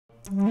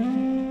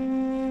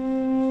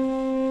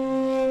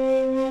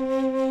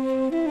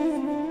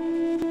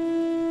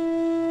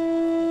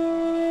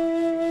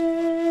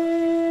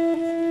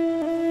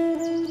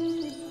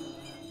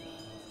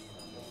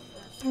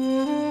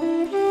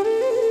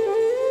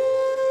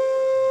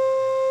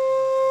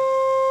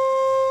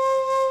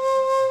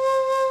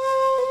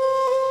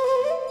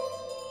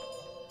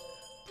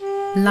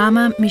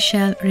Lama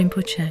Michel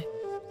Rinpoche,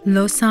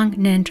 Losang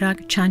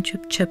Nendrag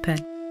Chanchup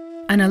Chupel,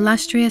 an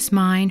illustrious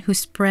mind who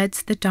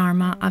spreads the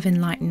Dharma of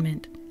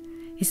enlightenment,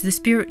 is the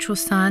spiritual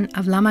son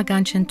of Lama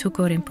Ganchen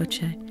Tulku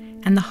Rinpoche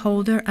and the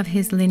holder of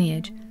his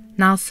lineage,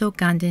 NgalSo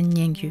Ganden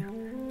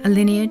Nyingyu, a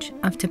lineage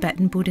of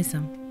Tibetan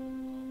Buddhism.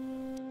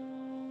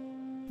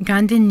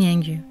 Ganden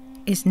Nyingyu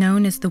is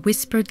known as the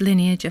whispered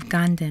lineage of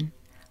Ganden,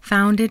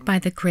 founded by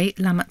the great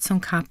Lama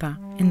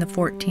Tsongkhapa in the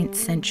 14th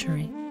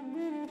century.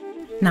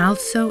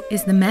 NgalSo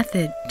is the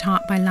method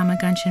taught by Lama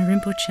Ganchen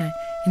Rinpoche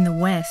in the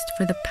West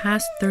for the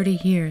past 30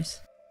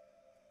 years.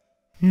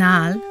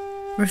 Ngal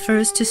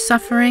refers to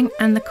suffering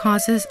and the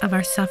causes of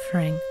our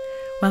suffering,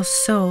 while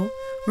So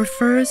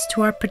refers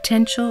to our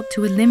potential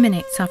to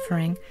eliminate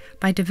suffering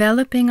by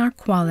developing our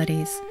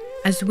qualities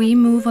as we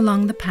move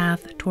along the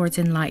path towards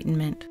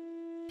enlightenment.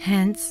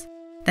 Hence,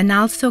 the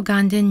NgalSo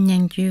Ganden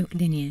Nyingyu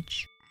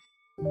lineage.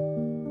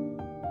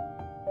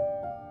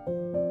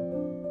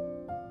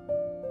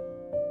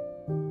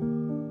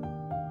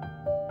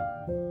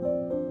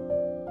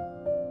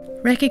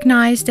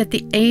 Recognized at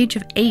the age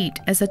of 8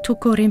 as a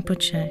Tulku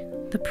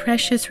Rinpoche, the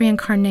precious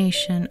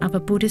reincarnation of a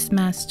Buddhist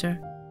master,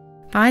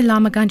 by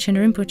Lama Ganchen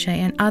Rinpoche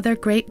and other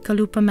great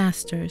Gelugpa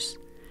masters,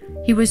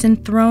 he was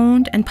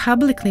enthroned and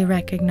publicly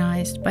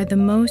recognized by the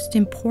most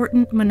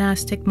important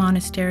monastic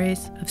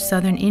monasteries of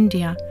southern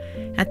India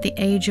at the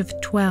age of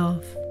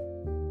 12.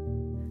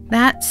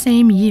 That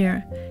same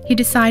year, he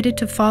decided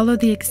to follow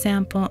the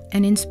example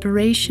and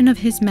inspiration of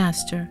his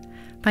master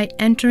by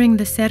entering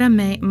the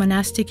Serame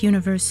Monastic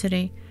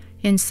University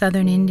in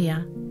southern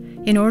India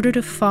in order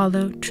to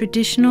follow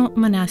traditional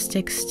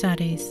monastic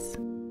studies.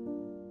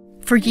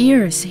 For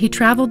years, he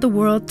traveled the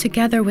world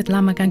together with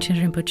Lama Ganchen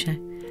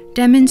Rinpoche,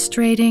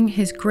 demonstrating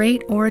his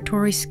great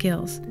oratory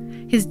skills,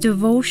 his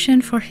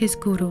devotion for his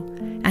guru,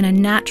 and a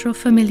natural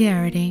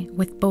familiarity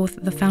with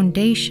both the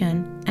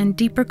foundation and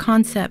deeper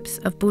concepts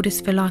of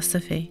Buddhist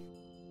philosophy.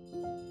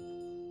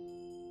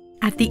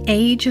 At the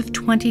age of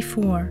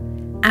 24,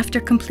 after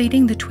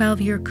completing the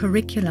 12-year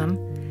curriculum,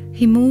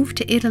 he moved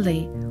to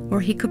Italy, where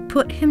he could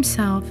put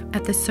himself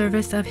at the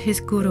service of his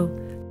guru,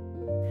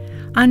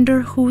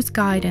 under whose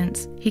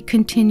guidance he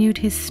continued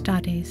his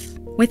studies.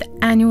 With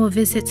annual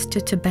visits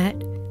to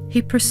Tibet,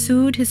 he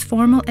pursued his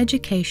formal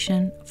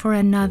education for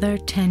another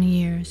 10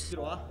 years.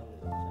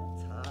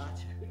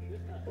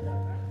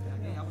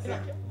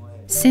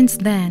 Since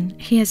then,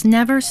 he has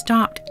never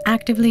stopped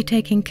actively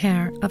taking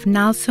care of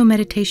NgalSo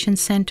meditation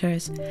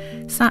centers,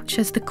 such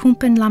as the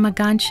Kumpen Lama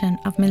Ganchen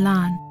of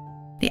Milan,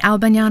 the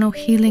Albagnano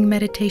Healing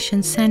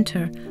Meditation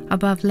Center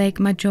above Lake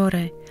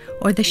Maggiore,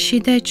 or the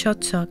Shide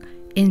Chotsog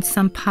in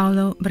São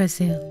Paulo,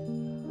 Brazil.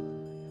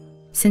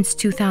 Since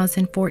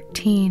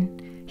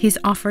 2014, he's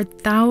offered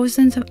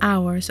thousands of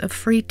hours of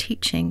free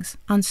teachings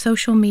on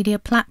social media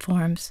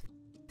platforms,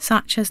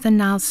 such as the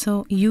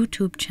NgalSo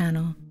YouTube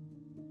channel.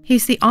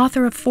 He's the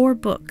author of 4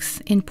 books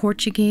in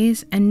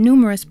Portuguese and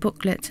numerous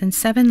booklets in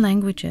 7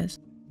 languages,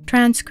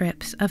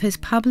 transcripts of his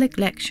public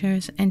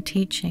lectures and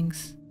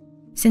teachings.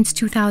 Since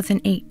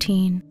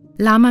 2018,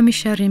 Lama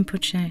Michel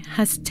Rinpoche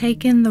has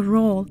taken the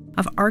role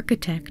of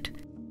architect,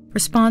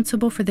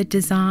 responsible for the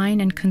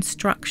design and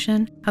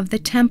construction of the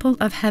Temple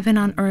of Heaven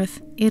on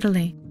Earth,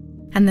 Italy,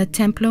 and the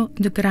Templo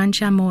do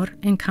Grande Amor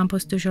in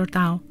Campos do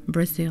Jordão,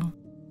 Brazil.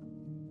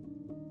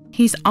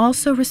 He's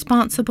also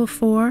responsible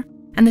for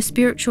and the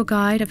spiritual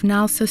guide of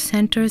NgalSo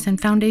centers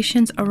and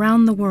foundations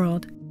around the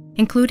world,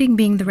 including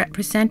being the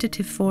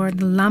representative for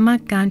the Lama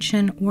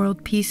Ganchen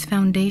World Peace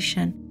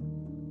Foundation,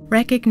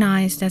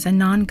 recognized as a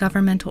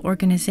non-governmental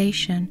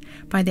organization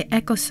by the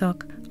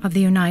ECOSOC of the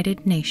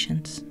United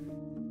Nations.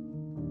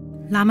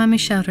 Lama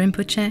Michel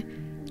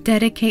Rinpoche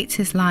dedicates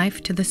his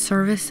life to the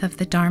service of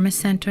the Dharma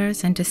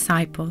centers and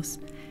disciples,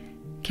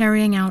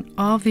 carrying out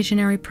all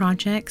visionary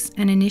projects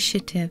and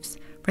initiatives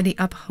for the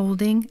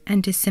upholding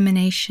and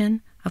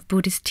dissemination of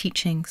Buddhist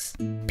teachings,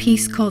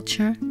 peace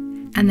culture,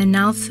 and the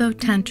NgalSo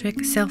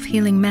Tantric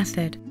self-healing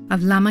method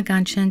of Lama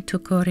Ganchen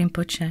Tulku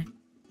Rinpoche,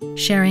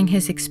 sharing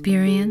his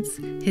experience,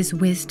 his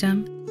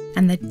wisdom,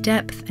 and the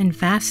depth and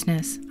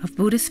vastness of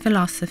Buddhist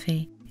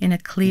philosophy in a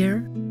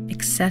clear,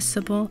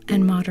 accessible,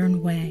 and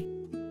modern way,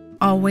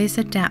 always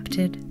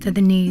adapted to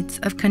the needs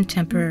of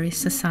contemporary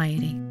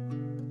society.